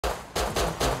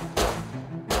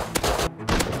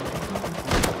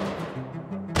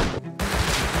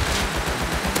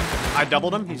I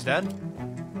doubled him. He's dead.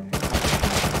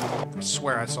 I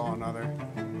swear I saw another.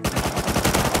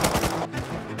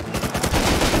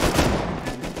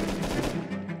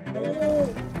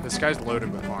 This guy's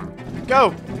loaded with harm.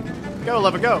 Go! Go,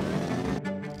 Levuh, go!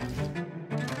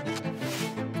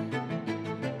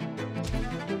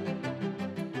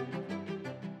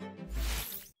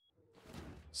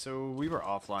 So we were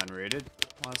offline rated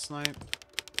last night.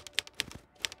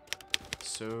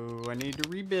 So I need to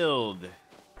rebuild.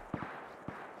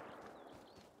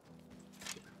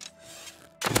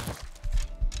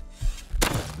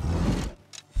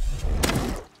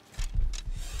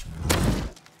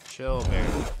 Chill, baby.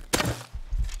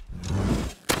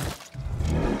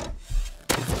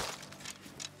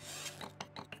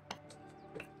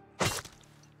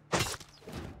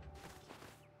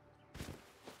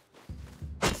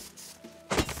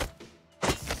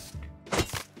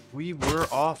 We were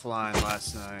offline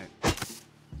last night,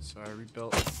 so I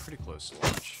rebuilt pretty close to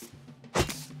launch.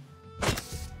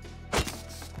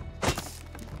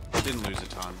 Didn't lose a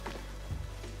ton.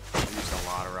 I used a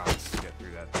lot of rockets to get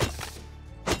through that thing.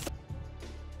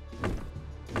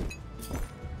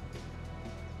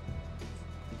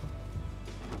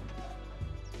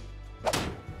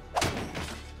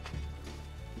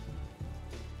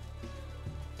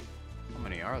 How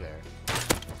many are there?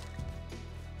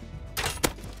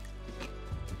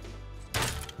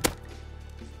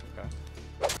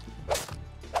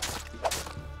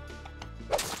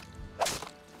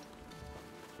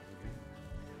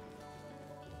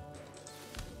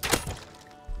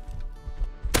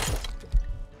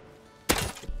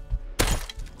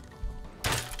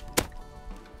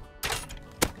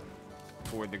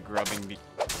 For the grubbing.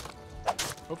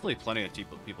 Hopefully plenty of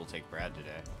people take Brad today.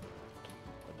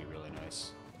 That'd be really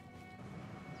nice.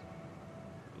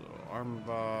 A little armor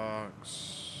box.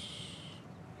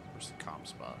 Where's the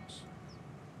comms box?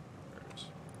 There it is.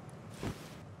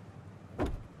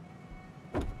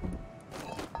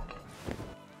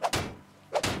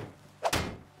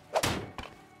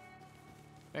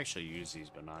 I actually use these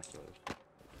binoculars.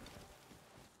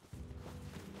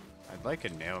 I'd like a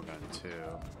nail gun too.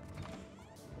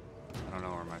 I don't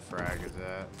know where my frag is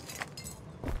at.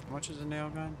 How much is a nail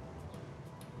gun?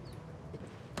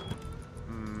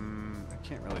 I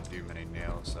can't really do many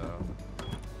nails, so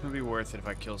it'll be worth it if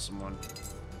I kill someone.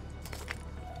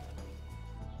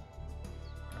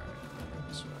 Alright,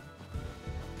 this way.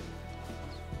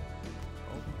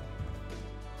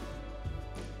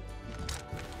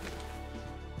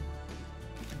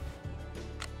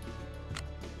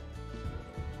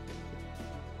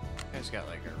 You guys got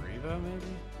like a Revo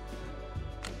maybe?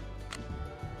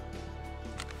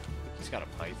 He's got a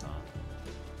python.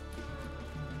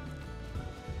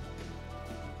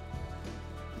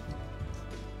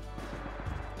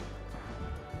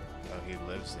 Oh, he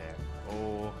lives there.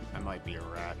 Oh, I might be a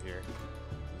rat here.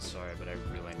 I'm sorry, but I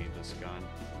really need this gun.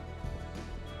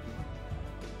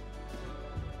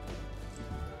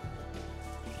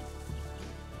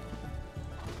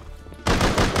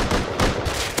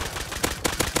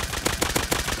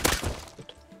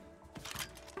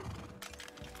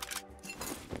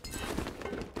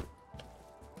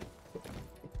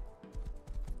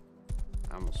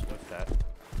 I almost whiffed that.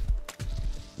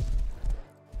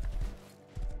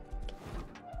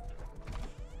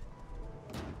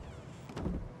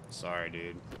 Sorry,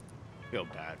 dude. Feel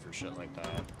bad for shit like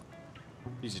that.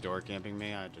 He's door camping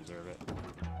me, I deserve it.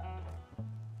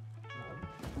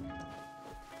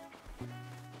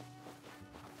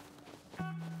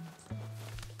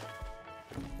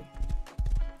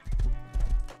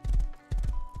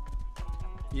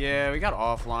 Yeah, we got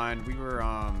offline. We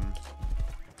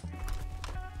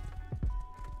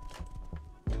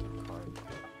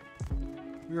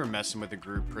were messing with the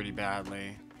group pretty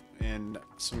badly, and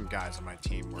some guys on my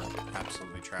team were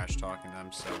absolutely trash talking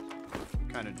them, so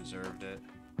kind of deserved it.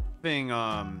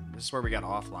 This is where we got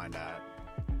offlined at,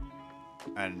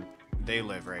 and they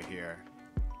live right here.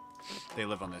 They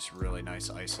live on this really nice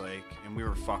ice lake, and we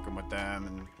were fucking with them,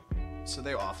 and so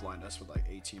they offlined us with like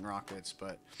 18 rockets,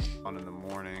 but on in the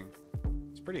morning.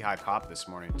 It's pretty high pop this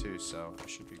morning too, so I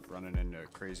should be running into a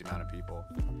crazy amount of people.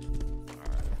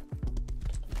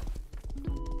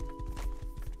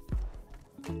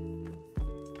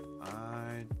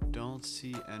 I don't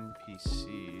see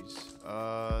NPCs.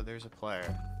 There's a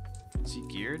player. Is he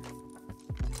geared?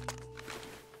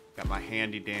 Got my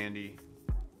handy dandy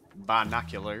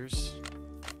binoculars.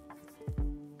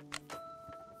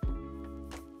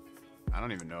 I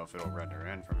don't even know if it'll render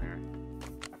in from here.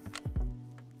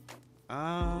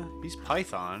 He's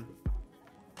Python.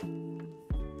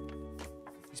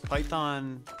 He's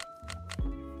Python.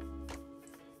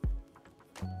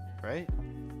 right?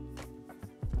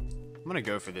 I'm gonna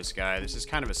go for this guy. This is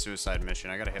kind of a suicide mission.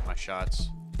 I gotta hit my shots.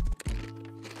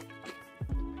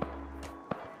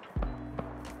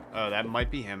 Oh, that might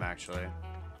be him, actually.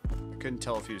 I couldn't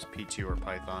tell if he was P2 or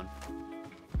Python.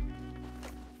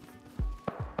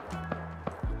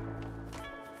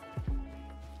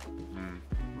 I'm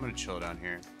gonna chill down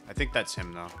here. I think that's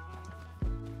him, though.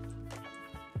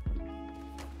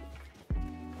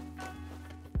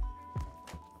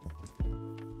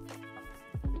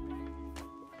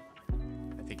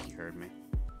 I think he heard me.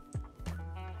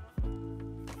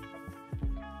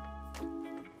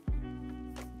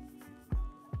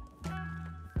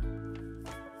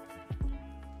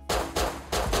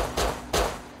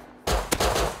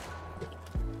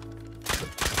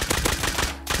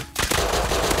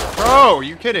 Bro, are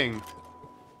you kidding?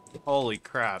 Holy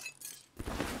crap.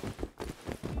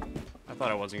 I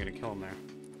thought I wasn't gonna kill him there.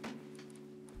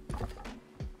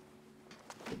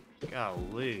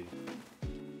 Golly.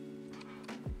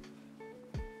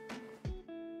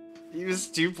 He was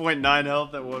 2.9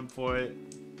 health at one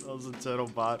point. That was a total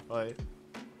bot fight.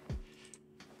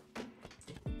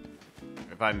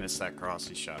 If I missed that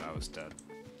crossy shot, I was dead.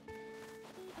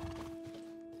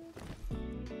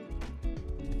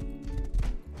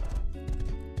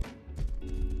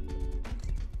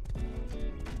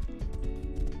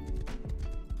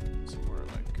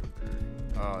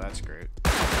 Oh, that's great.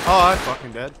 Oh, I'm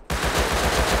fucking dead.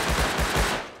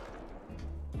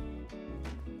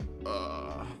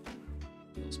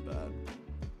 Feels bad.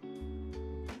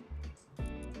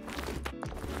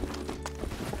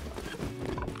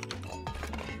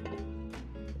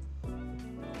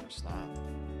 Where's that?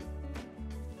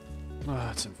 Oh,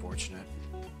 that's unfortunate.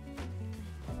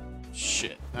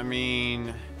 Shit. I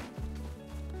mean,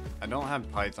 I don't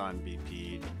have Python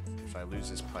BP'd. If I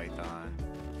lose this Python,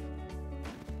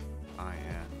 I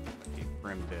am a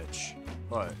Prim bitch,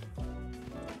 but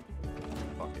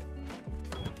fuck it.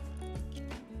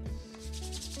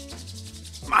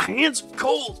 My hands are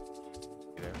cold!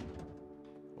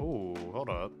 Oh, hold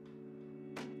up.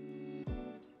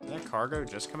 Did that cargo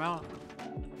just come out?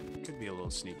 Could be a little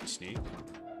sneaky sneak.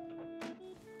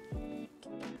 I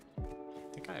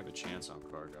think I have a chance on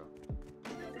cargo.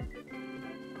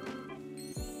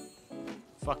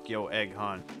 Fuck yo egg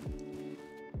hunt.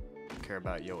 Care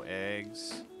about yo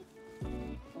eggs. Well,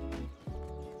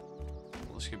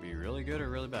 this could be really good or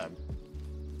really bad.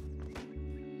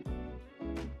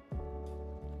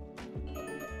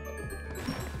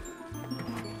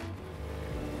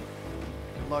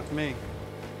 Good luck to me.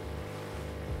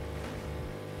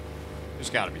 There's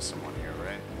gotta be someone here,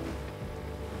 right?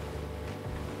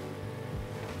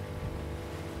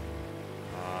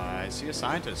 I see a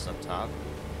scientist up top.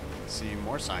 I see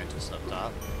more scientists up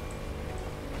top.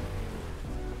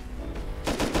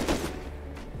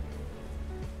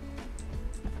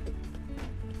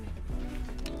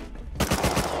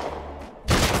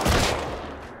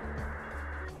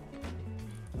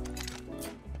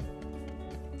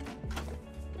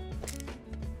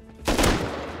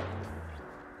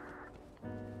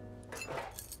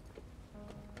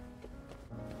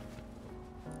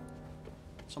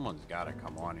 Someone's gotta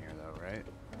come on here though, right?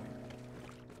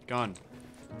 Gun.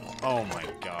 Oh my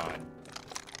god.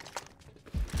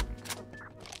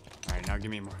 Alright, now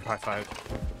give me more high five.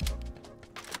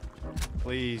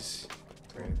 Please.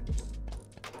 Great.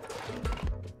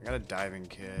 I got a diving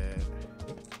kit.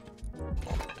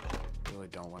 Really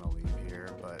don't want to leave here,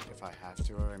 but if I have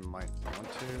to, I might want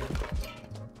to.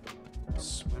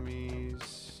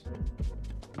 Swimmies.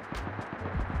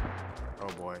 Oh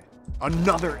boy.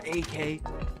 Another AK!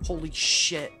 Holy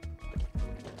shit!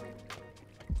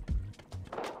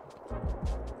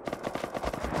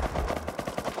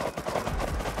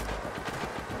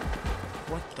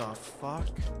 What the fuck?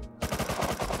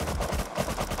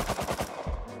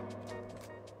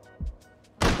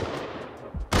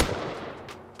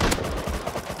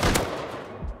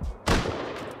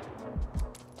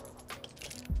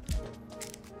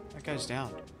 That guy's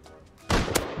down.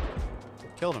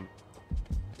 Killed him.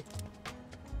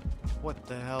 What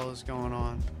the hell is going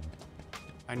on?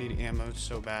 I need ammo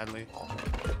so badly.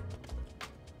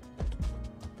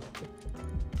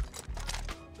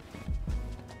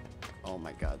 Oh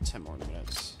my god, 10 more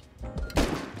minutes.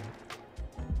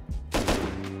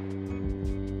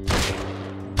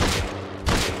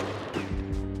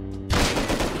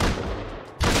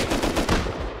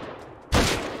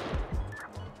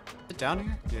 Is it down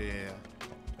here? Yeah.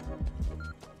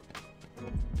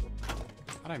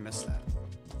 How'd I miss that?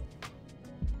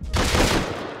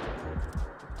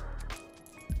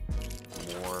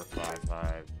 More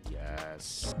 5-5,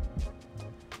 yes.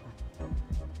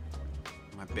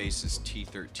 My base is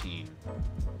T13.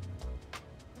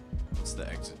 What's the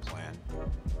exit plan?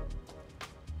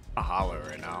 A hollow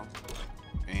right now.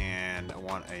 And I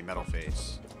want a metal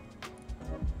face.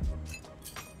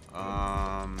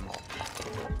 Not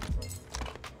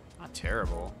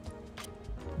terrible.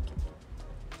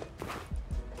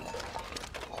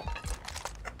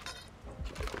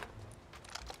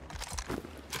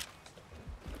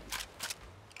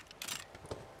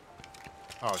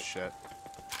 Oh shit.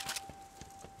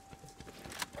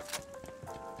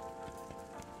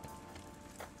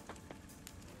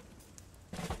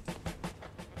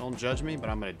 Don't judge me, but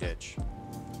I'm gonna ditch.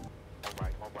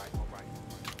 Alright, alright, alright.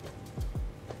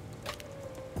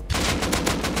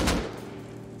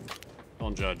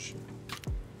 Don't judge.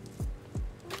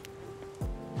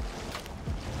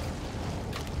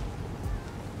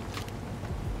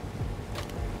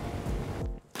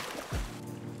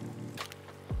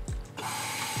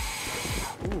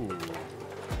 Ooh.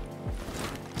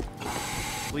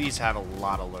 Please have a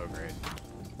lot of low grade.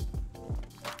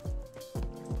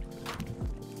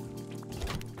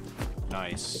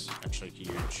 Nice. Actually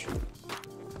huge.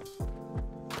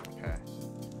 Okay.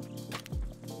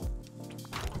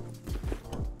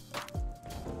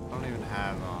 I don't even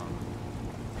have,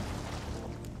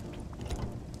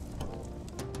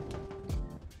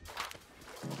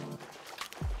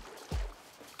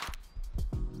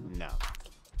 No.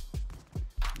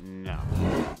 No.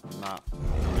 I'm not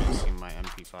wasting my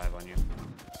MP5 on you.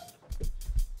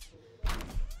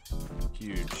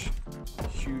 Huge.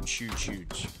 Huge, huge,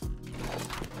 huge.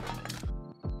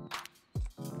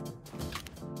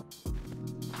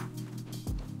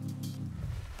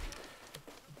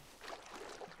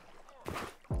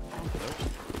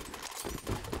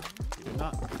 You did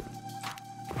not.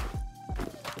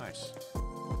 Nice.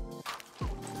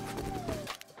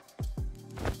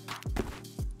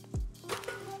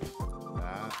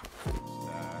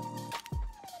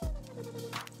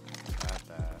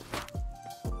 That.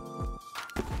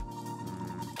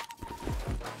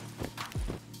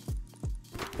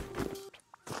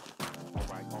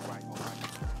 Alright, alright, alright.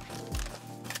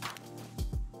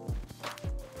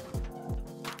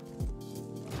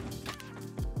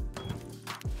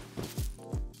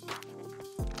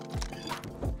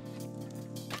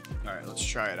 Alright, let's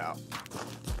try it out.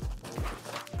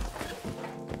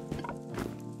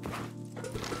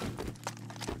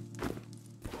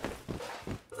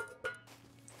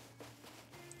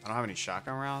 I don't have any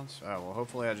shotgun rounds? Oh, well,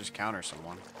 hopefully I just counter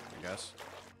someone, I guess.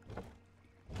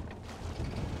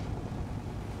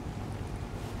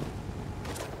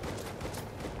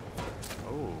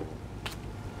 Oh.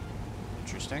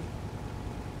 Interesting.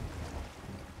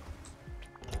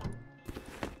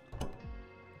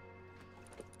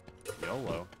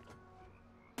 YOLO.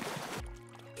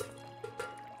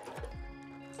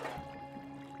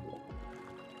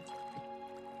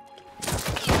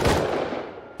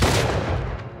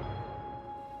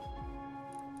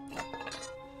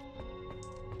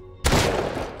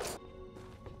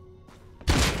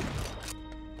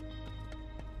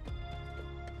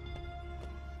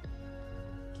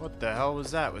 What the hell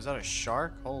was that? Was that a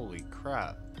shark? Holy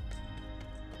crap.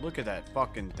 Look at that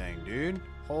fucking thing, dude.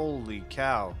 Holy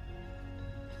cow.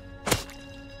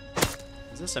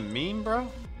 Is this a meme, bro?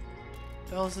 What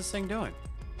the hell is this thing doing?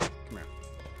 Come here.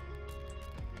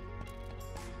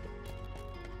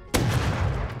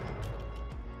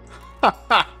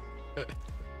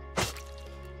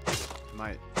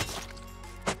 Might.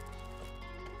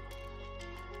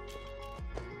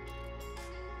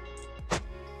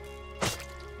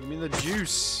 Give me the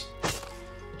juice.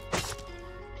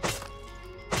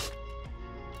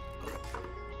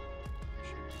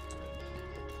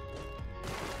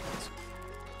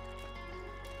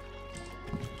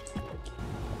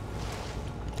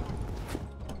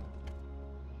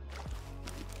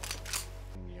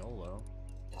 YOLO.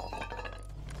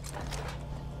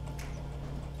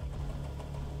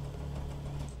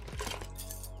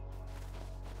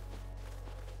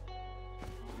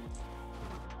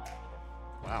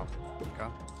 Wow. Okay.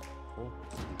 Cool.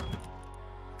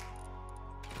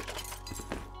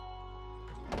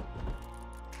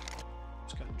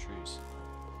 Just cutting trees.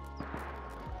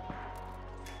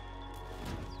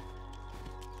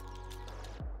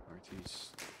 Northeast.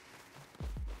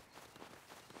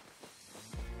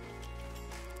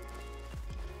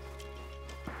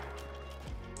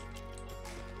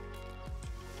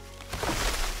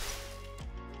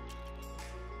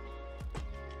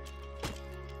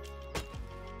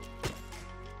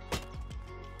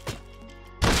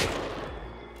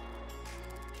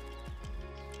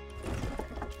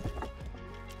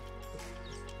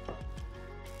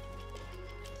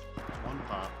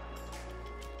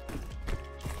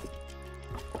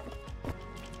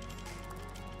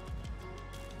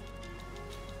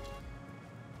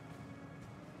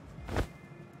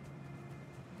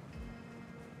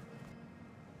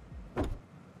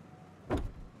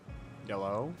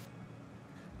 Yellow.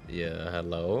 Yeah,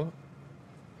 hello.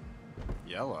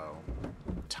 Yellow.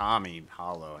 Tommy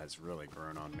Hollow has really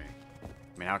grown on me.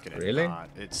 I mean, how could it Really? not?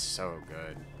 It's so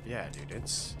good. Yeah, dude,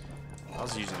 it's... I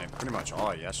was using it pretty much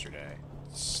all yesterday.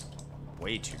 It's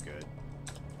way too good.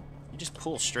 You just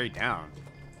pull straight down.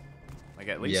 Like,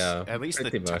 at least... Yeah, at least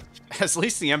pretty much. At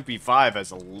least the MP5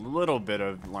 has a little bit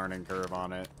of learning curve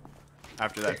on it.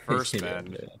 After that first Yeah,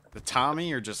 bend. yeah. The Tommy,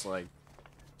 you're just like...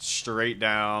 straight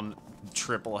down,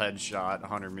 triple headshot,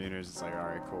 100 meters. It's like,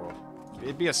 alright, cool.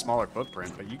 It'd be a smaller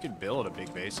footprint, but you could build a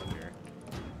big base up here.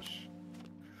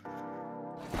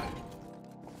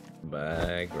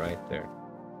 Bag right there.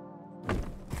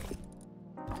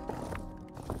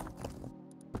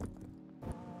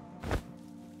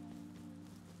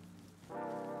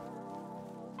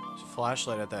 There's a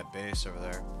flashlight at that base over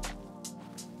there.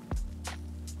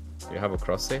 You have a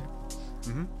crossy?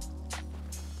 Mm-hmm.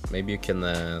 Maybe you can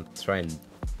try and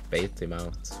bait him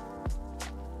out.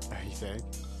 You think?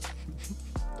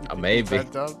 Maybe.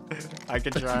 Pent up? I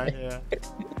could try, yeah.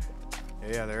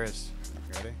 Yeah, there is.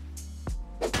 You ready?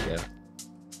 Yeah.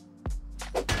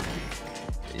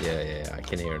 Yeah, I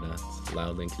can hear that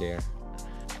loud and clear.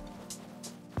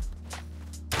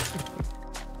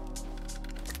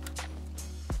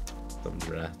 Some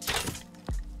rat.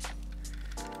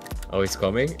 Oh, he's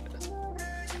coming.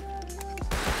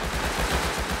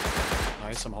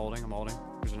 Nice, I'm holding.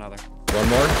 There's another. One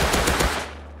more.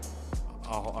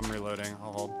 I'm reloading.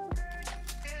 I'll hold.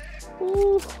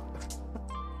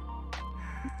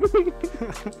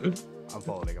 I'm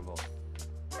holding.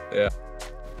 Yeah.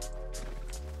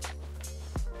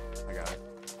 I got it.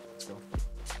 Let's go.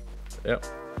 Yep.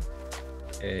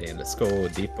 Hey, let's go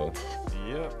depot.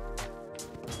 Yep.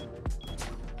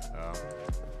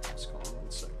 Let's go on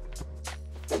 1 second.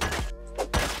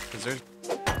 Is there...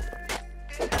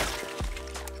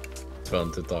 It's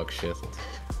fun to talk shit.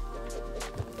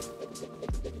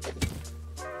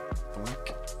 Blink?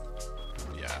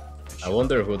 Yeah. I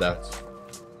wonder who that.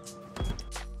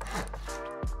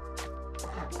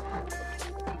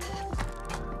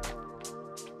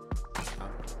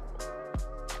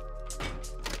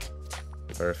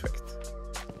 Perfect.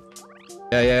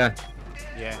 Yeah.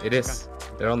 Yeah. It is.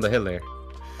 They're on the hill here.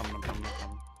 Coming.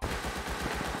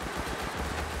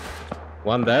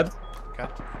 One dead. Okay.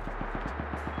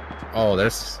 Oh,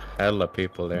 there's hella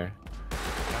people there.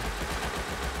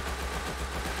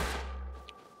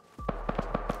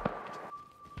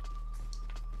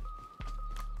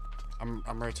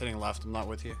 I'm rotating left. I'm not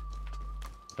with you.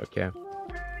 Okay.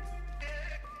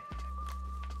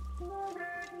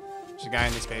 There's a guy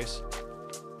in this base.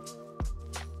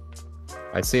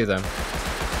 I see them.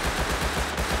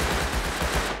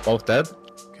 Both dead.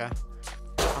 Okay.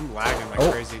 I'm lagging like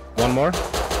Oh, crazy. one more.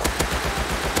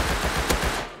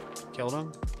 Killed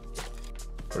him.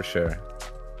 For sure.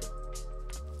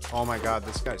 Oh my god,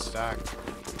 this guy's stacked.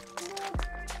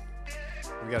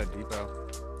 We got a depot.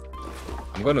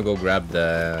 I'm gonna go grab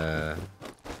the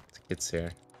kits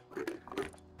here.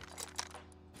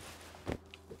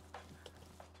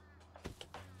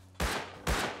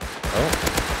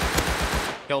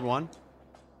 Oh, Killed one.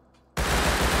 I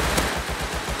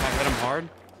hit him hard.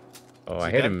 oh, Is I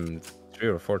he hit dead? him 3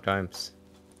 or 4 times.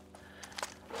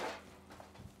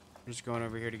 I'm just going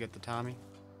over here to get the Tommy.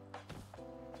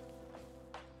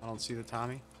 I don't see the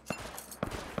Tommy.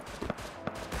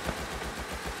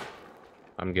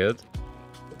 I'm good.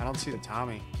 I don't see the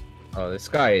Tommy. Oh, this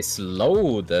guy is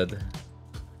loaded.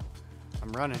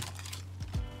 I'm running.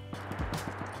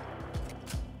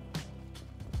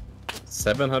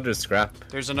 700 scrap.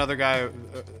 There's another guy,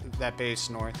 that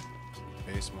base north.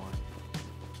 Base more.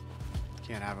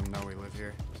 Can't have him know we live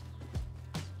here.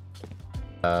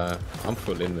 I'm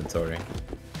full inventory.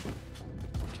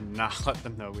 Cannot let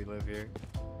them know we live here.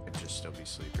 Could just still be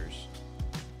sleepers.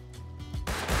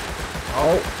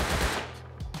 Oh!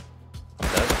 I'm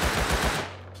dead.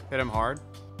 Hit him hard.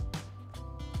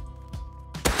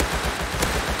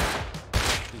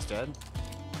 He's dead.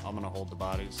 I'm gonna hold the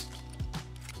bodies.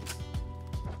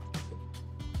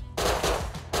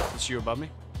 Is you above me?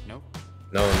 Nope.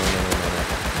 No.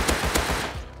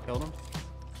 Killed him.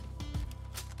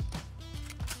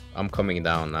 I'm coming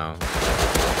down now.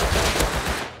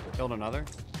 Killed another.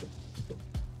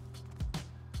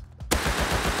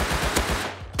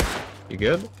 You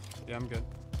good? Yeah, I'm good.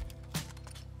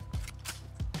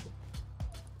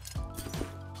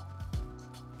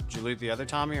 Did you loot the other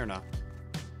Tommy or not?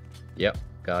 Yep,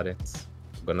 got it.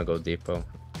 I'm gonna go depot.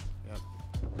 Yep.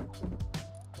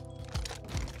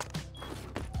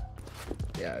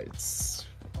 Yeah, it's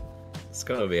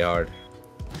gonna be hard.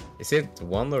 Is it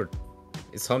one or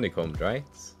it's honeycombed, right?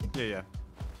 Yeah.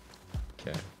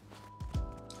 Okay.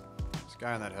 This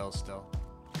guy on that hill still.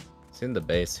 It's in the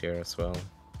base here as well.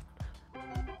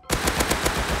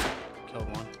 Killed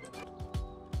one.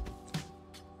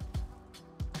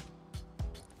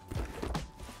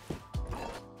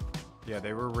 Yeah,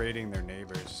 they were raiding their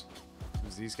neighbors. It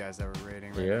was these guys that were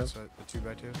raiding. Right? Yeah. So the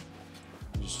 2x2.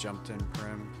 Just jumped in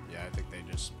Prim. Yeah, I think they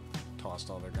just tossed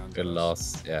all their guns. Good at us.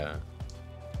 loss. Yeah.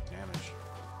 Damage.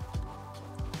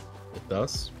 It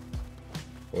does.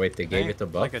 Oh, wait, they gave Hey, it a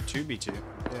buff. like a 2v2.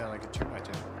 Yeah, like a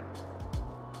 2x2.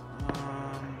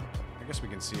 I guess we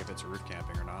can see if it's roof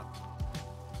camping or not.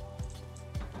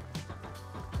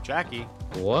 Jackie.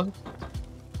 What?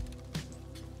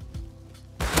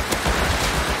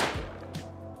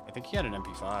 I think he had an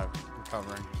MP5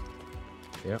 recovering.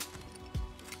 Yep.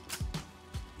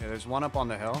 Yeah, there's one up on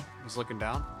the hill. He's looking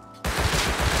down.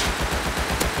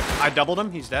 I doubled him.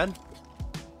 He's dead.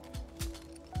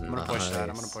 I'm gonna push that.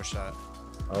 I'm gonna push that.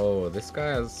 Oh, this guy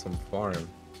has some farm.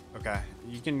 Okay.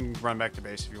 You can run back to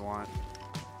base if you want.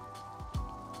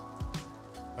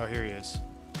 Oh, here he is.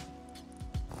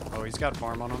 Oh, he's got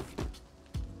farm on him.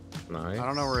 Nice. I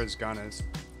don't know where his gun is.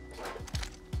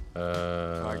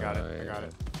 Oh, I got it. I got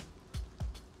it.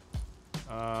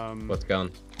 What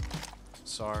gun?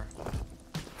 SAR.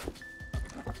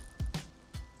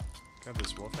 Got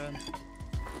this wolf head.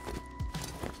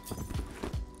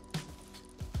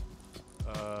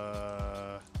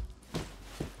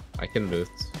 I can loot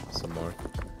some more.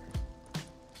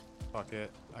 Fuck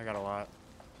it. I got a lot.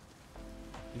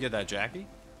 You get that Jackie?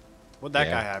 What'd that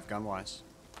Yeah. guy have gun-wise?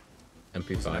 Was it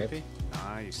MP5. MP?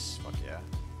 Nice. Fuck yeah.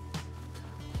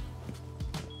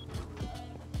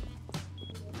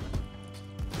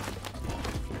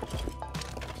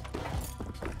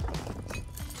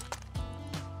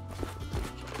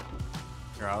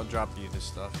 Here, I'll drop you this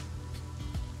stuff.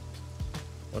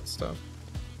 What stuff?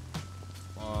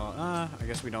 I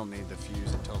guess we don't need the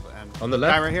fuse until the end. On the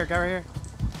left? Guy right here, guy right here.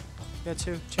 Yeah,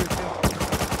 two.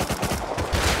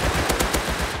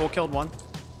 Full killed one.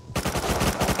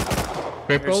 There's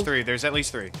Crippled? three. There's at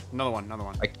least three. Another one.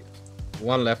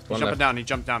 One left, He's one jumping left. down. He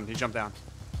jumped down.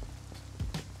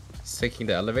 He's taking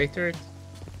the elevator,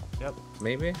 Yep.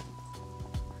 maybe?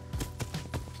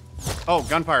 Oh,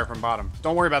 gunfire from bottom.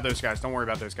 Don't worry about those guys.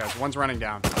 One's running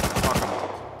down. Fuck him.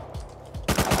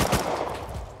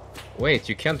 Wait,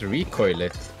 you can't recoil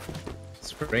it.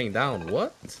 Spraying down,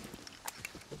 what?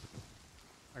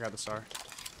 I got the SAR.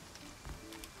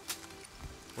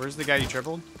 Where's the guy you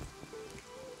tripled?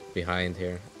 Behind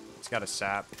here. He's got a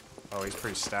sap. Oh, he's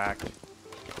pretty stacked.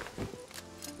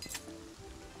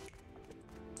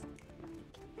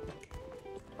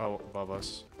 Oh, above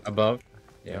us. Above?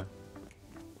 Yeah.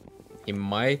 He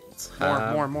might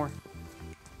have... More.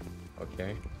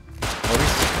 Okay.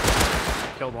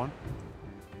 Oh, Killed one.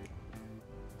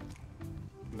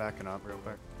 I'm backing up real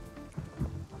quick.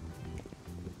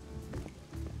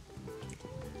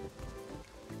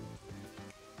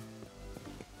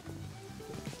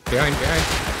 behind.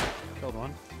 Killed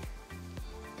one.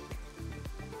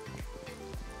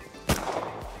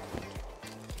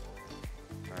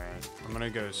 Alright, I'm gonna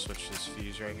go switch this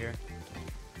fuse right here.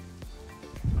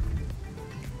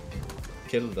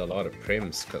 Killed a lot of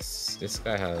prims, because this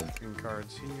guy had... Green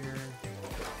cards here.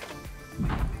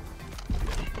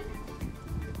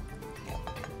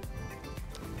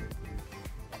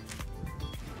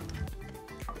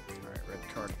 Alright, red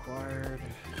card acquired.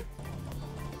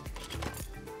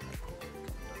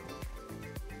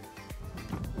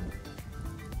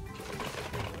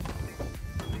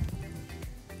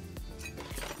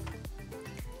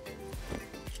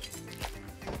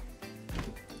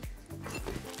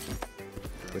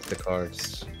 with the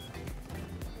cards.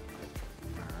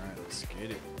 Alright, let's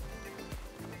get it.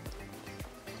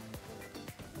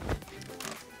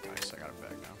 Nice, I got it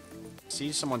back now.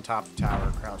 See someone top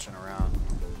tower crouching around.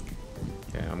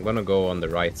 Okay, I'm gonna go on the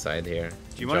right side here.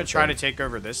 Do you want to try to take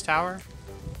over this tower?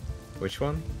 Which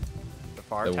one? The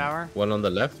far The tower? one on the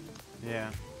left? Yeah.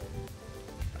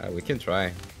 We can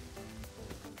try.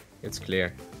 It's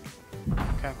clear.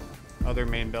 Okay. Other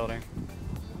main building.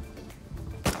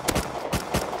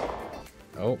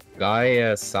 Oh,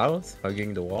 guy south,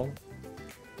 hugging the wall.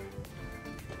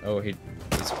 Oh, he's...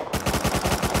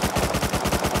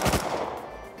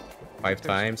 5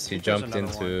 times, he There's jumped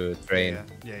another into one. train.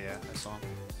 Yeah, I saw him.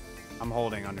 I'm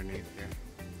holding underneath here.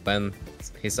 Then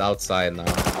he's outside now.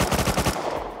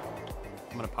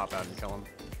 I'm gonna pop out and kill him.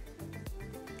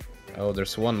 Oh,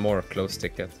 there's one more close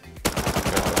ticket.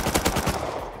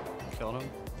 Killed him.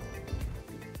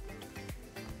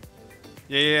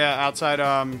 Yeah, outside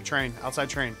train. Outside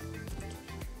train.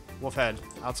 Wolf head.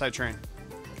 Outside train.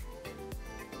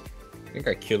 I think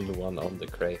I killed one on the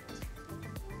crate.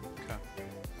 Okay.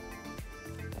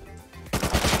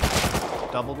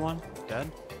 Doubled one.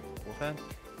 Dead. Wolfhead.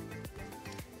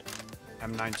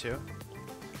 M9 too.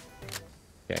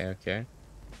 Okay, okay.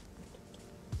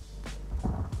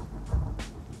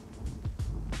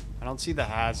 I don't see the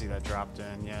Hazy that dropped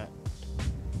in yet.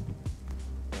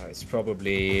 It's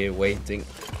probably waiting.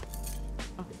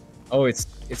 Oh, it's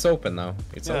open now.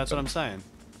 It's yeah, open. that's what I'm saying.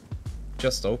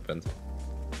 Just opened.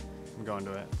 I'm going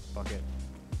to it. Bucket.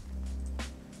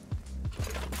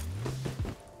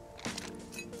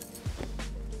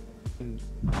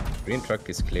 Green truck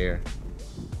is clear.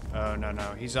 Oh, no,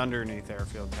 no. He's underneath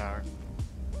airfield tower.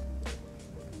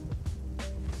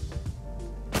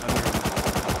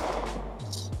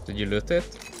 Did you loot it?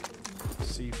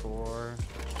 C4.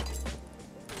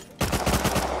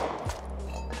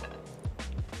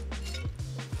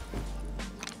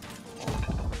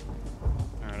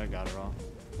 Alright, I got it all.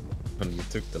 And you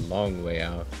took the long way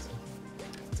out.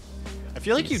 I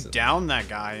feel like Jesus. you downed that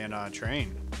guy in a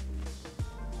train.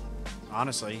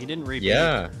 Honestly, he didn't repeat.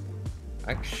 Yeah,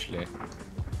 actually.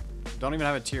 Don't even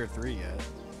have a tier 3 yet.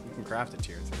 You can craft a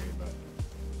tier 3,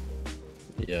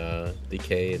 but... Yeah,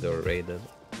 decayed or raided.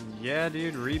 Yeah,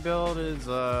 dude, rebuild is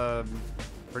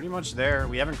pretty much there.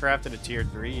 We haven't crafted a tier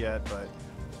 3 yet, but...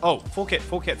 Oh, full kit,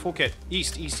 full kit, full kit.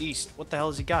 East, east, east. What the hell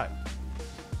has he got?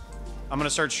 I'm gonna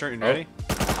start shooting. Ready?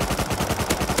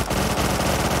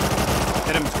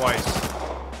 Hit him twice.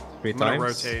 Three I'm gonna times?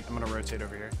 rotate. I'm gonna rotate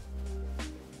over here.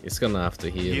 He's gonna have to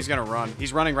heal. He's gonna run.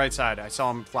 He's running right side. I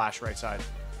saw him flash right side.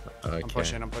 Okay. I'm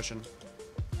pushing. I'm pushing.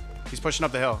 He's pushing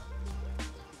up the hill.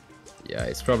 Yeah,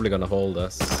 he's probably gonna hold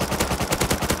us.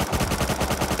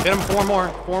 Hit him. 4 more.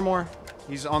 4 more.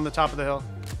 He's on the top of the hill.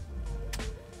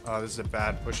 Oh, this is a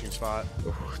bad pushing spot.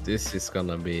 Ooh, this is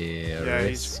gonna be a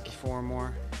risk. He's 4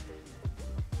 more.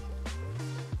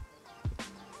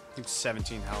 I think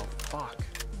 17 health. Fuck.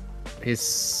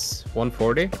 He's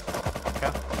 140.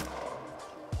 Okay.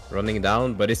 Running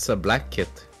down, but it's a black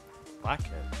kit. Black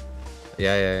kid.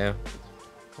 Yeah, yeah,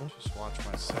 yeah. Just watch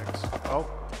my 6. Oh.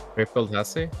 Crippled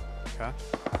has he? Okay.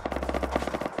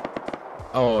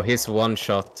 Oh, he's one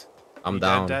shot. I'm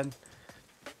down. Dead.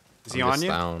 Is he I'm on just you?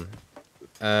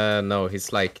 Down. No,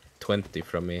 he's like 20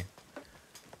 from me.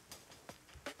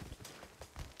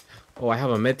 Oh, I have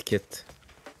a med kit.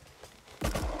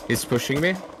 He's pushing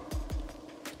me.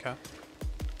 Okay.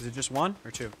 Is it just 1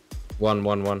 or 2?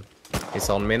 One. He's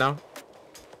on me now.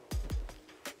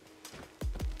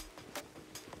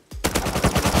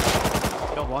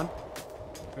 Killed 1.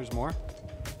 There's more. Do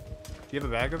you have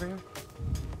a bag over here?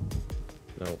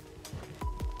 No.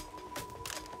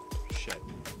 Shit.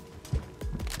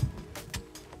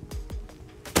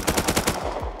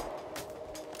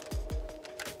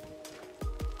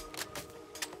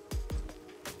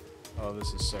 Oh,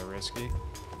 this is so risky.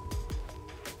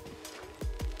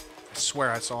 I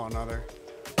swear I saw another.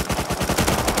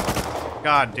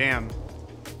 God damn.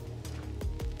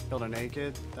 Killed a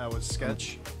naked. That was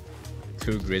sketch.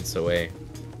 2 grids away.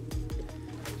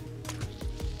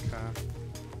 Okay.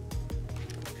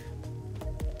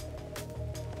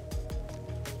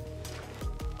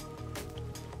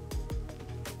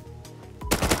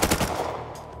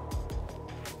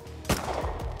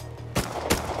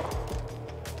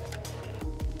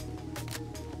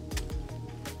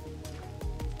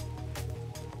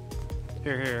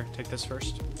 Here, take this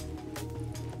first.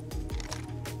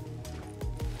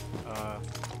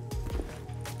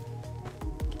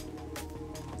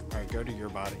 Alright, go to your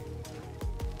body.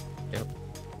 Yep.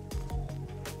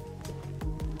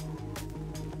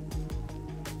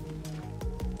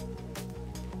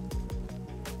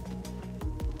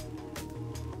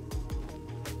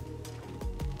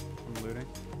 I'm looting.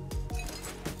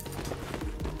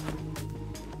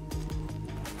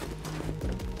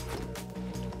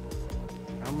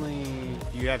 How many...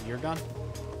 Do you have your gun?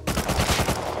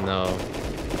 No.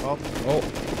 Oh, Oh,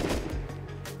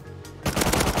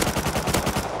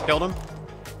 killed him.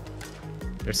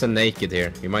 there's a naked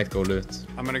here. You might go loot.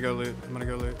 I'm gonna go loot. I'm gonna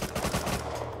go loot.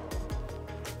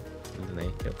 The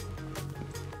naked.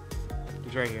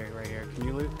 He's right here, right here. Can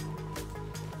you loot?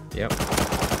 Yep.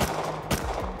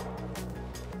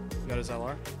 You got his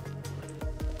LR?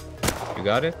 You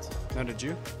got it? No, did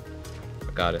you?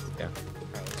 I got it, yeah.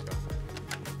 Alright, let's go.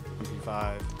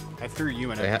 MP5. I threw you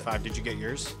an They ha- MP5. Did you get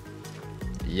yours?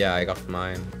 Yeah, I got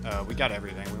mine. We got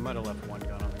everything. We might have left 1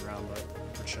 gun on the ground, but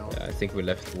we're chilling. Yeah, I think we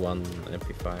left 1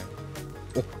 MP5.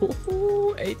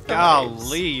 Ooh, 8 times.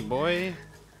 Golly, boy.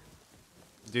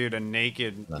 Dude, a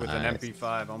naked with an Nice.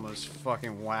 MP5 almost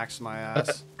fucking waxed my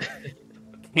ass.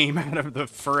 Came out of the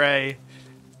fray.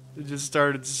 It just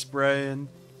started spraying.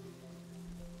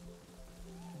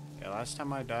 last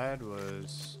time I died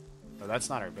was... Oh, that's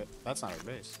not our that's not our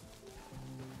base.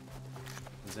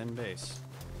 It was in base.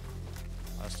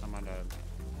 Last time I died.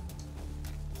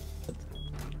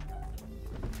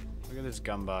 Look at this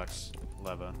gunbox,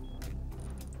 Levuh.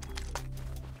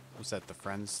 Was that the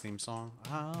Friends theme song?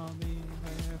 I'll be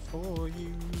there for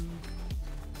you.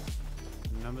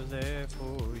 The number's there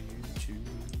for you too.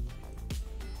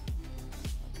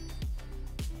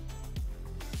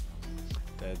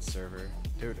 Dead server.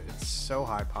 Dude, it's so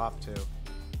high pop too.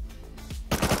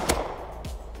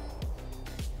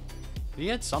 He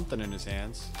had something in his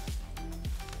hands.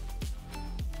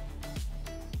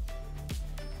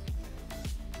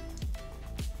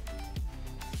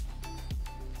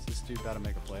 Is this dude about to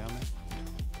make a play on me?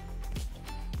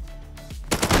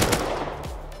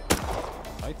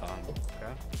 Python,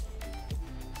 okay.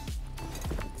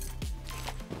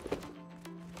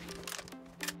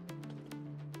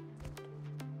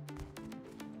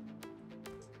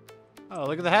 Oh,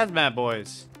 look at the hazmat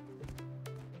boys.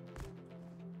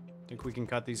 Think we can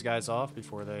cut these guys off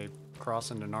before they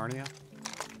cross into Narnia?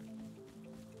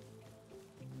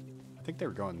 I think they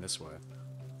were going this way.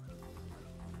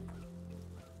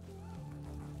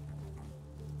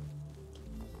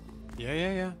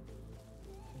 Yeah.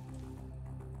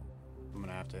 I'm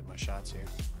gonna have to hit my shots here.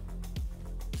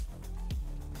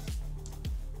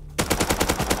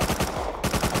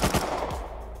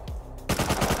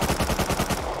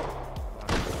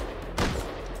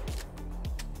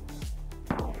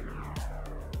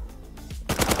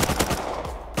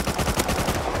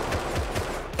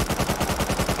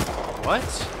 What?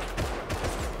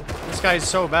 This guy is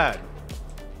so bad.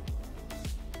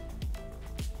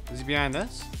 Is he behind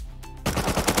this?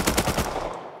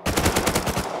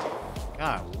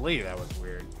 Golly, that was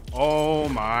weird. Oh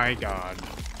my god.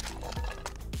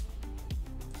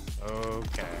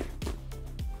 Okay.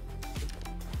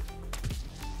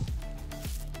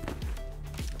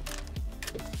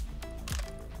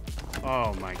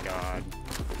 Oh my god.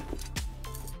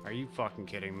 Are you fucking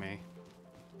kidding me?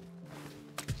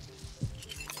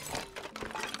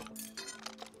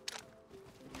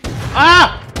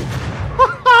 Ah!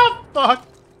 Fuck!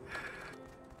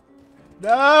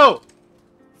 No!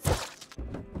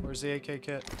 Where's the AK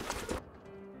kit?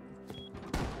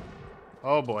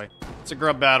 Oh boy. It's a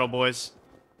grub battle, boys.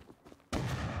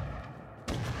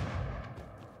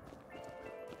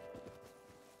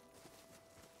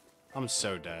 I'm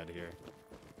so dead here.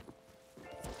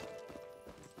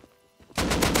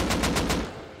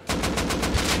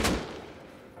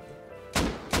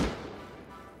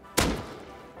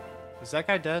 Is that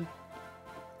guy dead?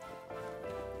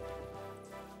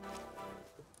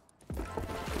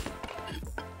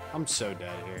 I'm so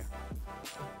dead here.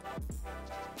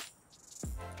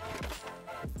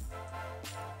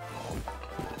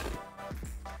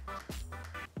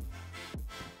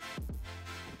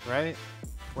 Right?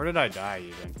 Where did I die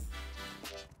even?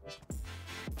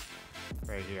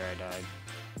 Right here I died.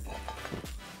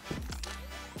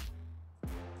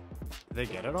 Did they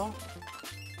get it all?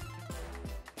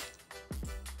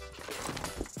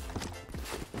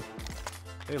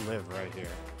 They live right here.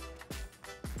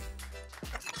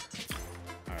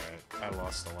 Alright, I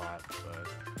lost a lot, but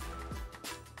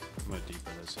I'm gonna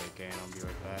deepen this AK and I'll be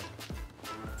right back.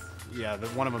 Yeah,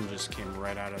 one of them just came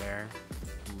right out of there,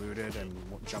 looted, and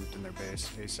jumped in their base.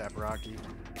 ASAP Rocky.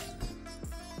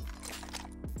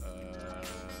 Okay,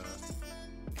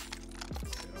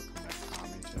 I'll come back to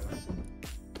Tommy too.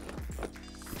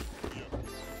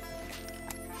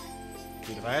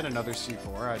 Dude, if I had another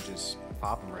C4, I'd just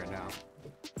pop him right now.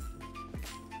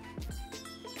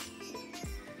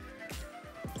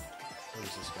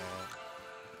 Where's this guy at?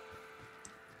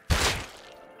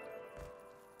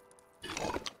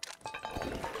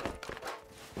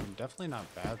 Definitely not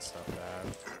bad stuff to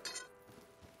have.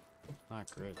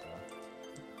 Not great though.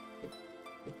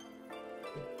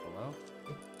 Hello?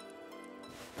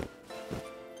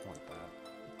 Want that.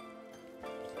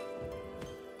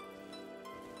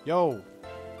 Yo!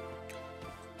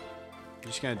 You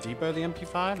just gonna depot the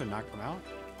MP5 and knock them out?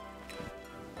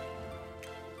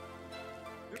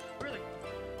 Really?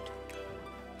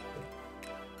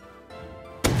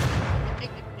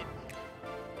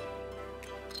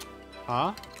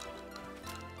 Huh?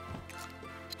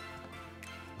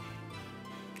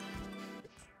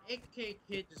 AK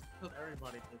kid just killed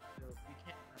everybody. So you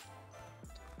can't.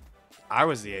 I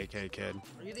was the AK kid.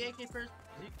 Are you the AK first?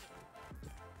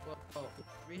 Well,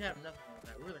 we have nothing like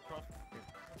that. We're the cross.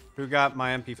 Who got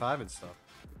my MP5 and stuff?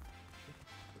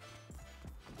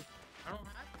 I don't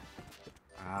have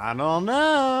I don't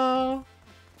know.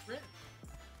 it.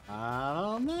 I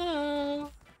don't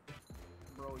know.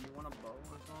 Bro, you want a bow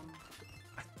or something?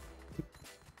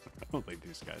 don't think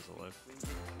these guys will live.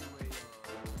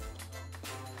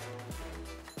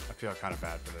 I feel kind of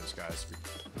bad for those guys.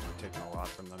 We're taking a lot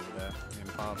from them today, me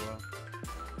and Pablo.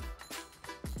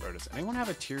 Bro, does anyone have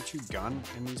a tier 2 gun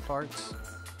in these parts?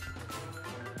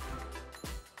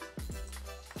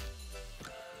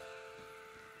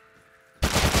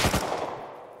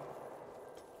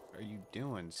 What are you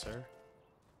doing, sir?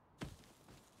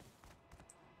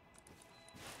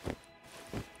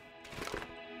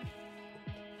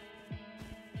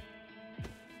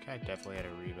 Guy definitely had a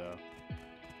revo.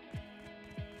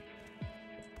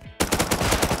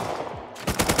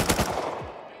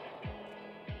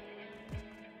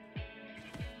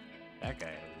 That guy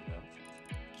had a revo.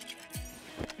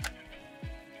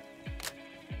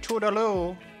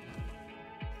 Toodaloo!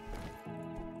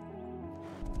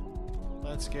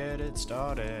 Let's get it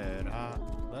started.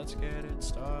 Let's get it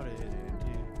started in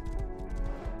here.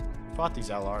 Fought these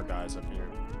LR guys up here.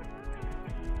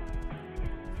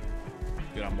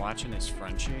 Dude, I'm watching this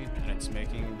Frenchie, and it's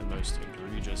making the most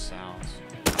egregious sounds.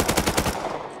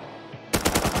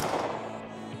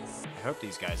 I hope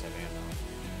these guys have ammo.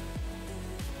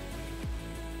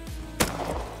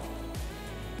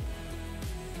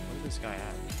 What did this guy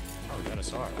have? Oh, he got a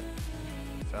SAR.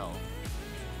 He fell.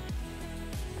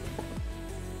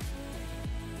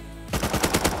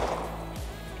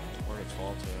 Where did it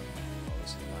fall to? Oh,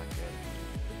 this is not good.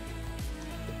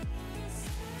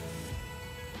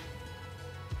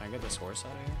 Can I get this horse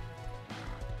out of here?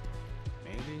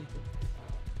 Maybe?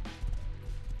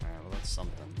 Alright, well that's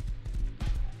something.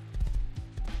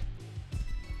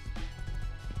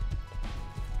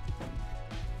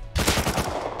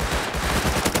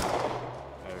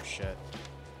 Oh shit.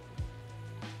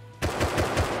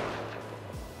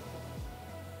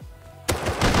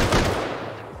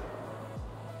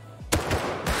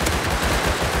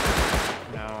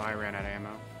 No, I ran out of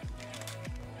ammo.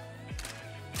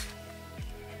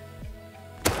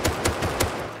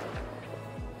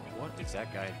 What is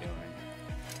that guy doing?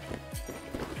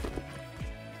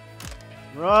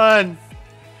 Run!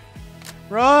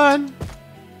 Run!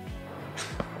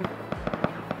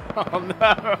 Oh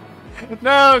no!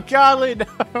 No, Godly, no!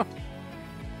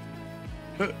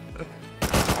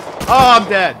 Oh, I'm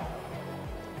dead!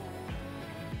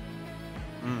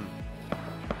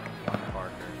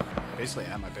 Parker. Basically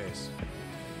at my base.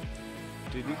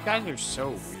 Dude, these guys are so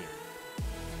weird.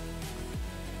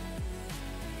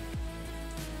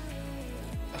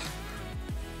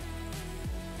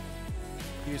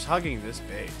 He was hugging this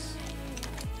base.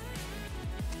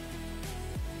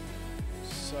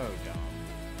 So dumb.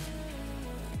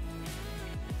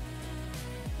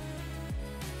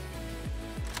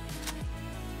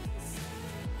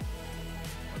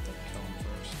 Let them kill him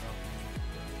first, though.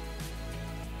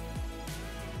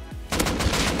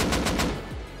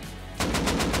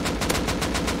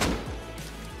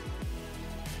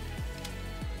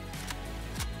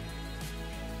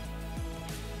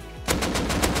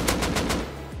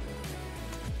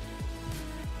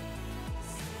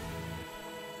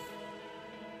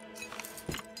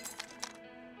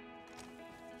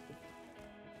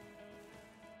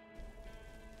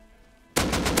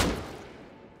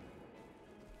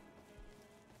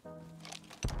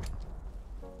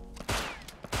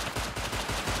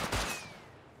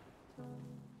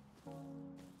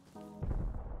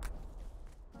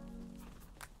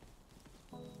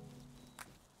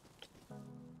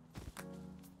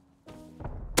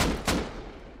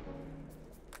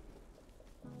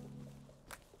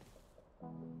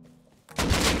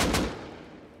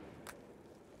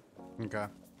 Okay.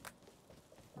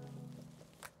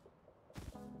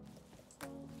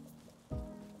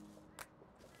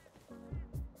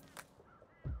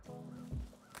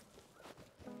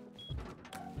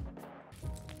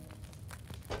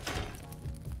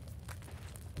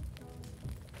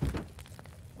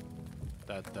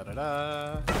 Da da da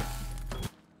da.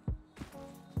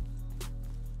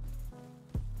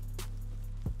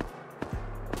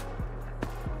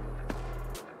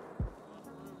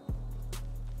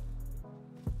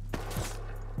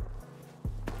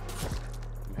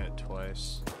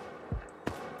 Twice.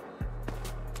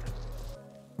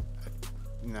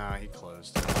 Nah, he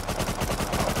closed.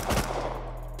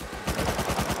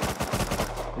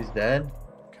 He's dead.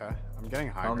 Okay, I'm getting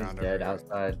high Tommy's ground dead over here.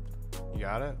 outside. You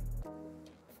got it?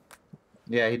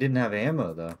 Yeah, he didn't have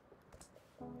ammo though.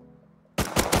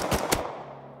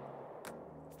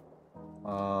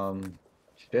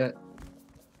 Shit.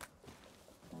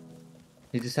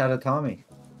 He just had a Tommy.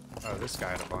 Oh, this guy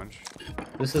had a bunch.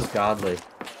 This is godly.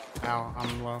 Ow,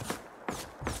 I'm low.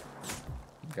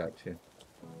 Got you.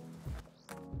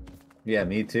 Yeah,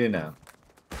 me too now.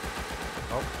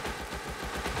 Oh.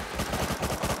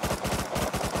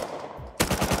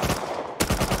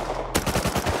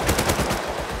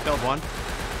 Killed one.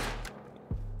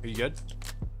 Are you good?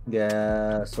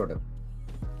 Yeah, sort of.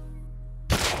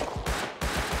 I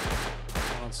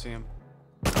don't see him.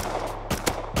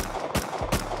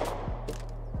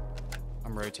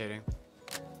 I'm rotating.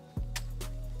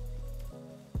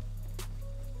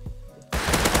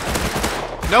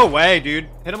 No way, dude.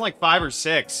 Hit him like 5 or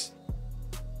 6.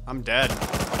 I'm dead.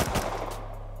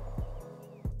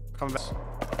 Coming back.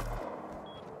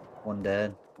 One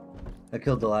dead. I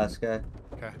killed the last guy.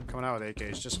 Okay, I'm coming out with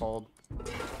AKs. Just hold.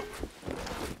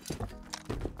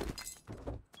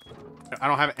 I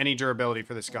don't have any durability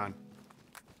for this gun.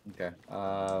 Okay.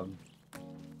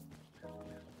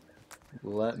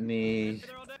 Let me.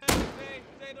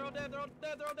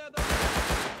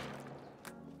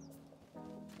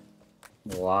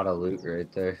 A lot of loot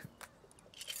right there.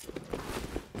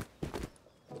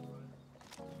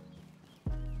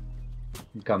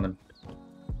 I'm coming.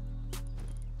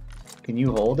 Can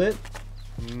you hold it?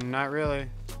 Not really.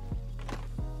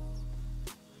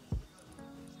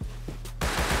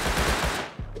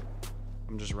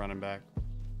 I'm just running back.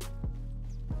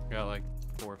 Got like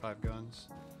 4 or 5 guns.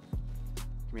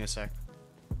 Give me a sec.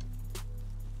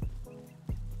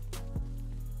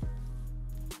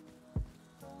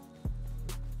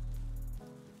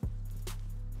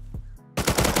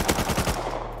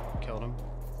 Killed him.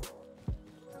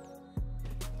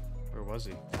 Where was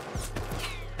he?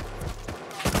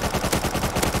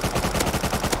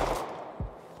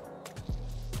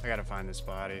 I gotta find this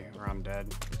body or I'm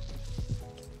dead.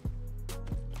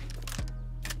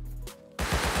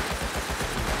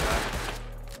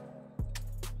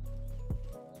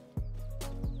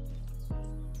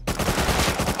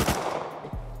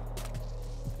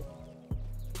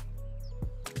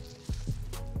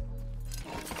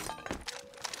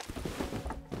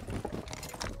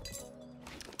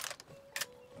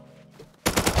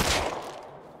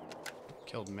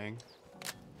 Killed Ming.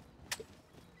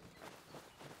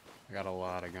 I got a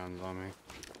lot of guns on me.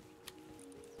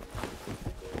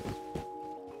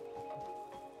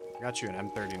 Got you an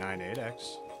M39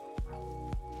 8X.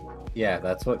 Yeah,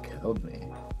 that's what killed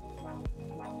me.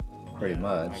 Pretty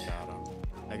much. I got him.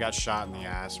 They got shot in the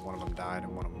ass. One of them died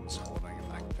and one of them was holding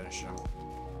and I can finish him.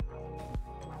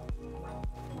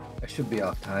 I should be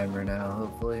off timer now,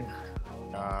 hopefully.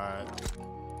 Got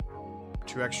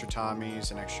 2 extra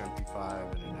Tommies, an extra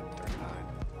MP5, and an M39.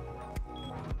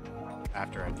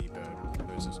 After I depoted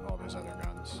all those other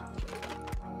guns.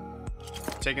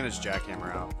 Taking this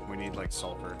jackhammer out. We need like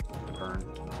sulfur to burn.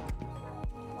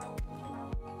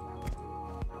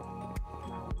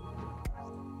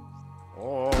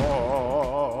 Oh.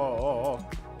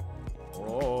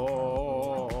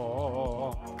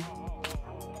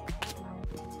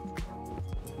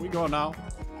 We go now.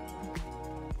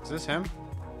 Is this him?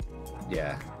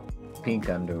 Yeah. Pink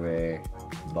underwear,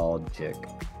 bald chick.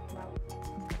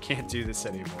 I can't do this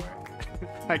anymore.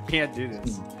 I can't do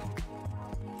this.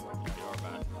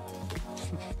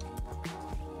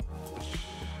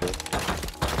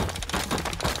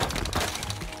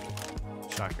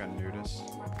 Shotgun nudist.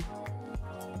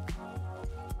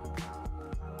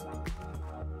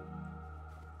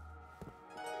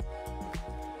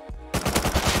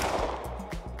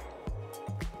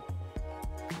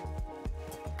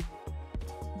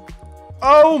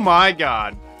 Oh my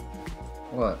god.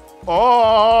 What?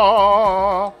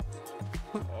 Oh.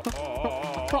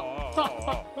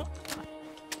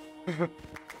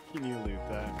 Can you loot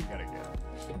that? We gotta go.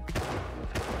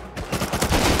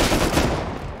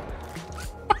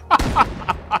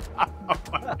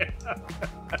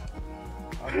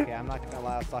 Okay, I'm not gonna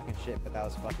lie, I was talking shit, but that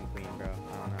was fucking clean, bro. I don't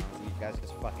know. You guys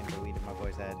just fucking deleted my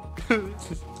boy's head.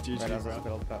 GG, But I was bro.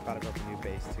 about to build a new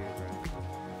base too, bro.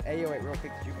 Hey, yo, wait, real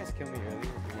quick, did you guys kill me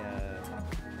earlier?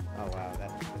 Yeah. Oh, wow,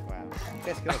 wow. You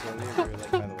guys killed us earlier, we were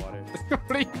like by the water.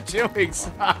 What are you doing?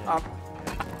 Stop.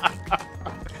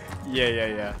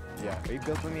 Yeah. Are you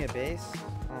building me a base?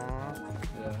 Aww.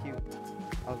 Yeah. Cute.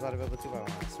 I was about to build a 2x1. I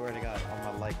swear to God, on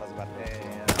my life, I was about to build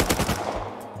it.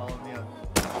 Follow me up.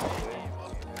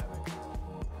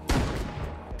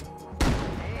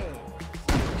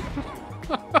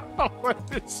 What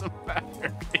is the matter?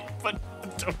 But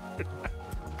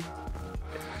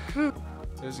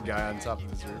there's a guy on top of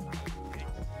this roof.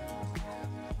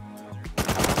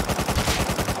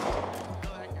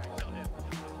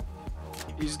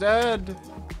 He's dead.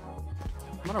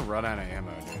 I'm gonna run out of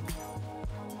ammo, dude.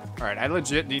 Alright, I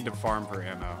legit need to farm for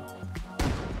ammo.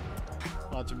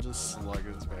 Watch him just slug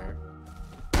his bear.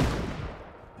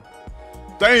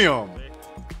 Damn!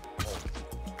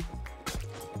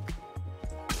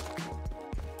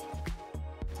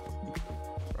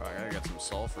 Bro, I gotta get some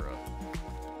sulfur up.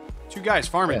 2 Two guys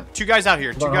farming. Yeah. Two guys out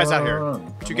here. Two guys out here. Run.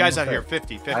 Two I'm guys almost out here. there.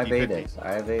 50, 50, I have 50. 8x.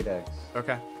 I have 8x.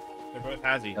 Okay. They're both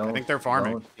hazy. I Don't- think they're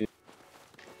farming. don't shoot.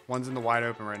 One's in the wide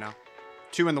open right now.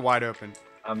 Two in the wide open.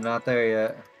 I'm not there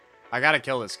yet. I gotta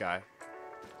kill this guy.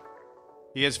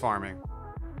 He is farming.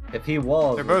 If he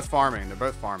walls... They're both farming. They're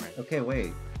both farming. Okay,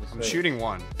 wait. Just I'm wait. shooting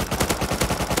one.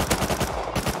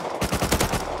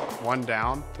 One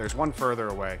down. There's one further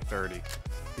away. 30.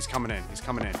 He's coming in. He's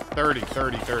coming in. 30,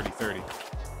 30, 30, 30.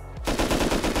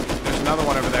 There's another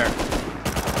one over there.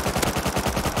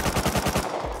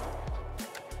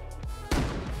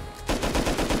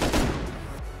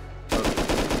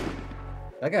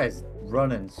 That guy's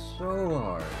running so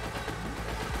hard.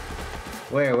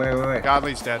 Where?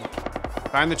 Godly's dead.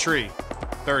 Behind the tree.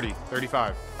 30,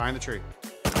 35. Behind the tree.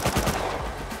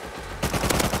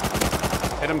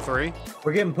 Hit him 3.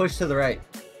 We're getting pushed to the right.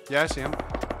 Yeah, I see him.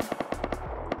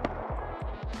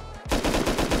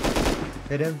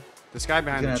 Hit him. This guy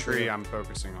behind gonna the have to tree hit. I'm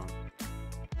focusing on.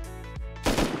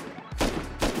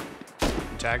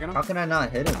 You tagging him? How can I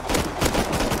not hit him?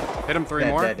 Hit him 3 Dead,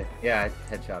 more? dead. Yeah, I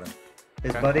headshot him.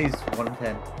 His Okay. buddy's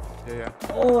 110. Yeah.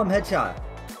 Oh, I'm headshot.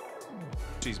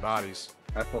 Jeez, bodies.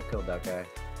 I full killed that guy.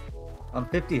 I'm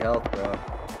 50 health, bro.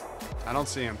 I don't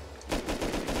see him.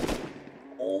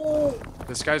 Oh!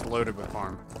 This guy's loaded with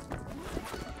farm.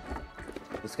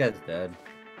 This guy's dead.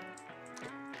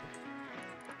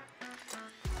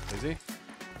 Is he?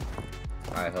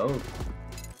 I hope.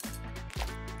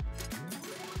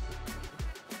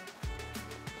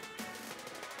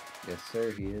 Yes,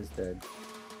 sir, he is dead.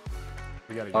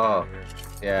 We gotta get out of here.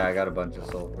 Yeah, I got a bunch of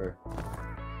sulfur.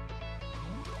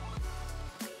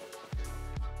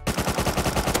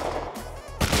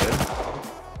 Good.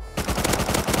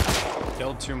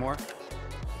 Killed 2 more.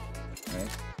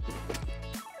 Nice.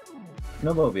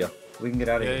 Snowmobile. We can get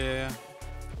out of Yeah, here. yeah, yeah.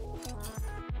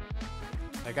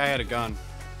 That guy had a gun.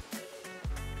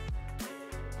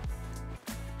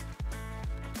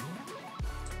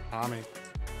 Tommy.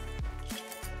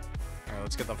 Alright,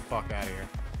 let's get the fuck out of here.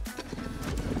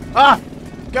 Ah!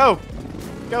 Go!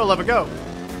 Go, Levuh, go!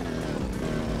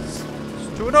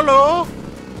 Stoodaloo!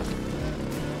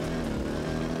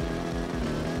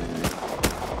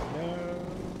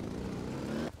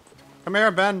 Come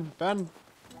here, Ben. Ben.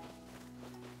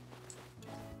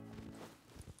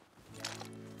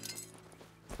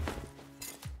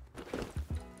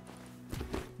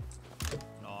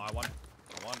 No, I want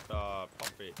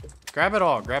pump it. Grab it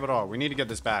all. Grab it all. We need to get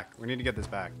this back. We need to get this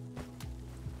back.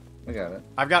 I got it.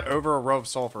 I've got over a row of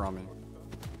sulfur on me.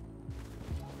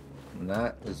 And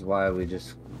that is why we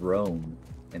just roam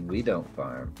and we don't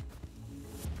farm.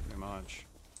 Pretty much.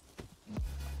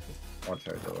 Watch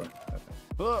our door.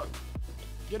 Okay.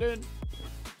 Get in.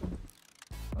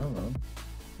 I don't know.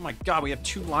 Oh my god, we have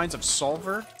 2 lines of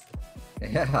sulfur?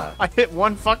 Yeah. I hit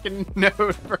 1 fucking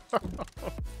node, bro.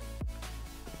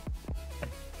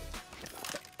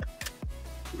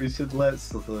 We should let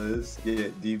Sliz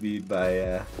get DB'd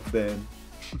by Ben.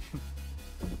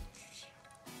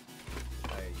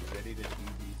 Hey, you ready to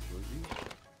DB Slizzy?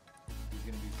 He's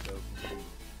gonna be so confused.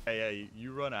 Hey,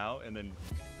 you run out and then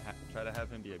try to have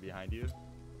him be behind you,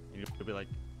 and you'll be like,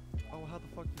 "Oh, how the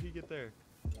fuck did he get there?"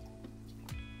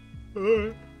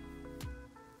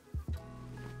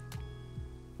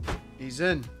 He's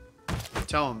in.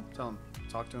 Tell him.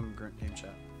 Talk to him in game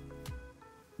chat.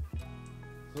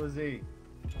 Slizzy.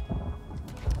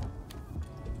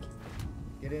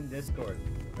 Get in Discord.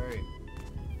 Hurry.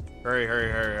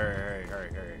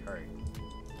 Hurry.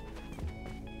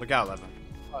 Look out, Levuh.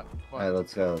 Alright,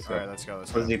 let's go. Alright, let's go.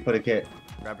 Let's go. Slizzy, put a kit.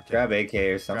 Grab a kit. Grab AK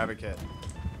or something. Grab a kit.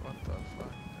 What the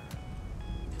fuck?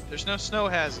 There's no snow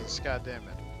hazards,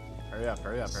 goddammit. Hurry up.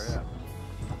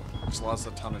 Just lost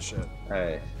a ton of shit.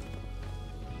 Alright.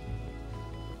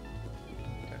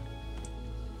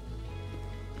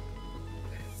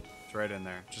 It's right in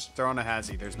there. Just throw on a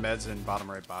hazy. There's meds in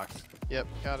bottom right box. Yep,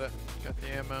 got it. Got the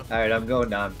ammo. Alright, I'm going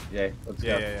down. Jay, let's go.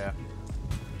 Yeah.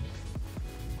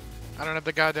 I don't have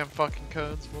the goddamn fucking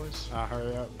codes, boys.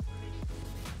 Hurry up.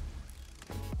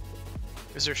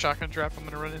 Is there a shotgun trap I'm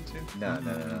gonna run into?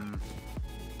 No.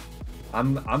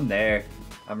 I'm there.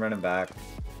 I'm running back.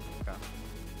 Okay.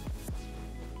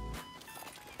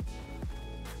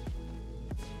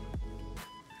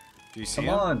 Do you see Come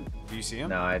him? on. Do you see him?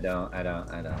 No, I don't.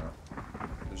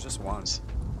 There's just one.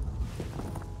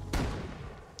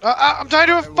 I'm tied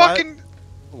to a What? fucking.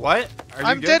 What? Are you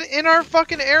I'm good? dead in our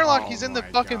fucking airlock. Oh He's in the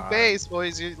my fucking God. base,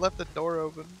 boys. He left the door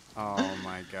open. Oh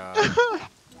my god.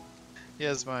 He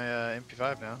has my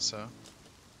MP5 now, so.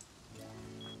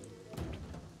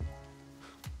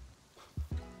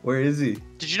 Where is he?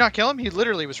 Did you not kill him? He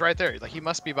literally was right there. Like, he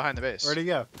must be behind the base. Where'd he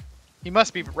go? He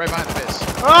must be right behind the base.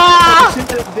 Ah! I'm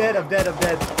dead. I'm dead. I'm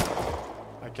dead.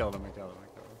 I killed him.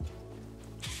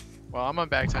 Well, I'm on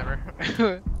back timer.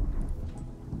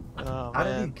 Oh, How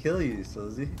did he man. kill you,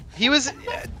 Slizzy? He was,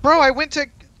 bro. I went to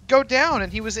go down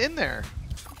and he was in there.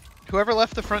 Whoever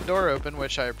left the front door open,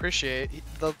 which I appreciate,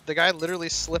 the guy literally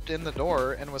slipped in the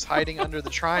door and was hiding under the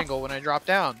triangle when I dropped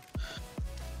down.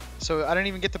 So I didn't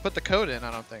even get to put the code in.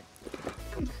 I don't think.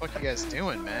 What the fuck you guys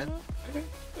doing, man?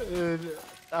 Dude,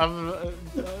 that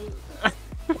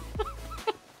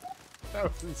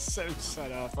was so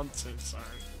set up. I'm so sorry.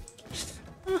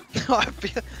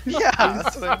 Yeah.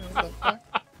 That's what I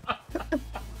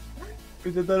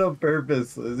We did that on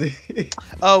purpose, Slizzy.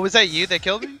 Oh, was that you that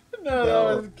killed me? No, No.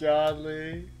 that was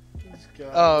godly. That was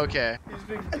godly. Oh, okay. He's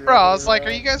been Bro, I was great, like,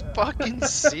 are you guys fucking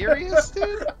serious,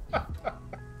 dude?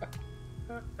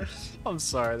 I'm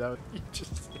sorry, that was you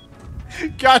just.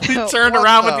 Godly turned What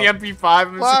around with the the MP5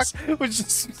 and fuck? was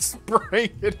just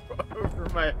spraying it over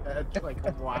my head like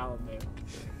wow, man.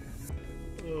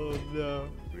 Oh no.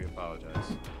 We apologize.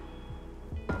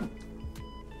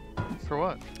 For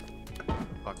what?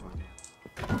 Fuck my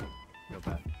man. Feel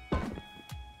bad. I'm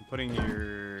putting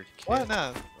your kit What?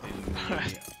 No.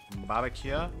 in the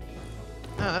barbecue. No,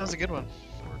 that was a good one.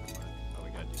 Oh, we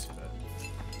got decent bet.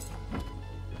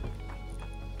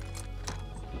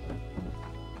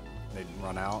 They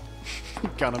run out.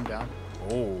 Gun him down.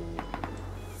 Oh.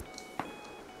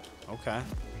 Okay.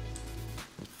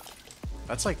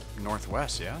 That's like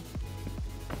northwest, yeah?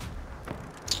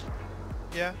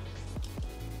 Yeah.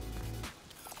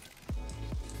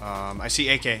 I see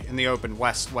AK in the open.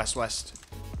 West.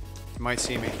 You might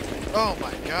see me. Oh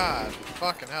my god.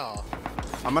 Fucking hell.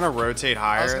 I'm gonna rotate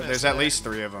I was higher. gonna There's at say. least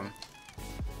 3 of them.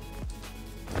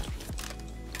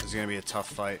 This is gonna be a tough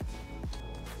fight.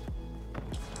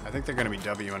 I think they're gonna be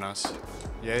Wing us.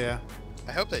 Yeah.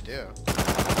 I hope they do.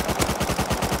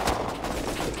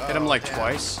 Hit him like damn.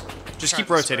 twice. Just Trying keep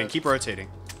to rotating. spread. Keep rotating.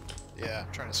 Yeah,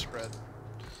 I'm trying to spread.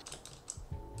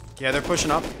 Yeah, they're pushing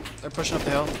up. They're pushing up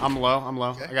the hill. I'm low.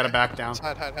 Okay, I gotta okay. back down.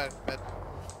 Let's hide. Mid.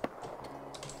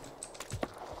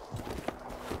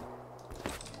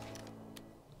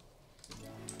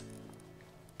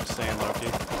 Staying low key.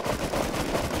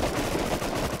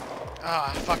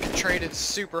 Ah, I fucking traded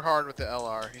super hard with the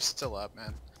LR. He's still up,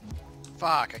 man.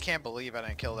 Fuck, I can't believe I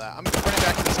didn't kill that. I'm running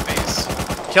back to this base.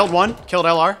 Killed one. Killed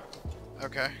LR.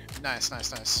 Okay,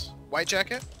 nice. White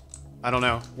jacket? I don't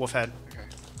know. Wolf head. Okay.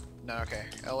 No, okay.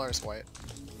 LR is white.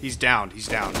 He's down.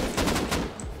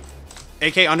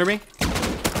 AK under me.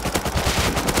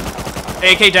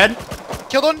 AK dead.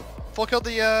 Killed one! Full killed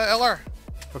the LR.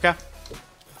 Okay.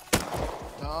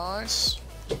 Nice.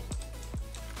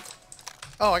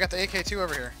 Oh, I got the AK2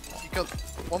 over here. You killed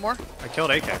one more? I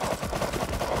killed AK.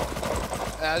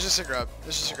 It's just a grub.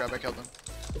 I killed him.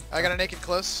 I got a naked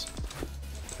close.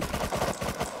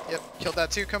 Yep, killed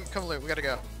that too. Come loot. We gotta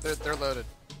go. They're loaded.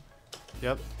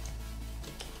 Yep.